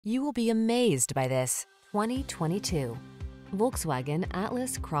You will be amazed by this 2022 Volkswagen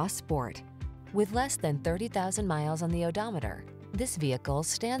Atlas Cross Sport. With less than 30,000 miles on the odometer, this vehicle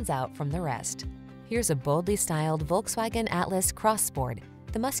stands out from the rest. Here's a boldly styled Volkswagen Atlas Cross Sport,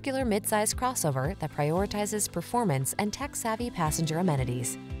 the muscular midsize crossover that prioritizes performance and tech-savvy passenger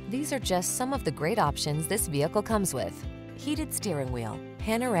amenities. These are just some of the great options this vehicle comes with: heated steering wheel,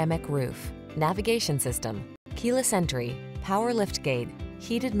 panoramic roof, navigation system, keyless entry, power liftgate,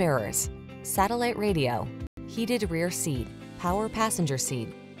 heated mirrors, satellite radio, heated rear seat, power passenger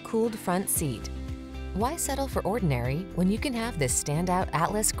seat, cooled front seat. Why settle for ordinary when you can have this standout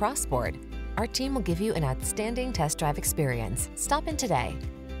Atlas Cross Sport? Our team will give you an outstanding test drive experience. Stop in today.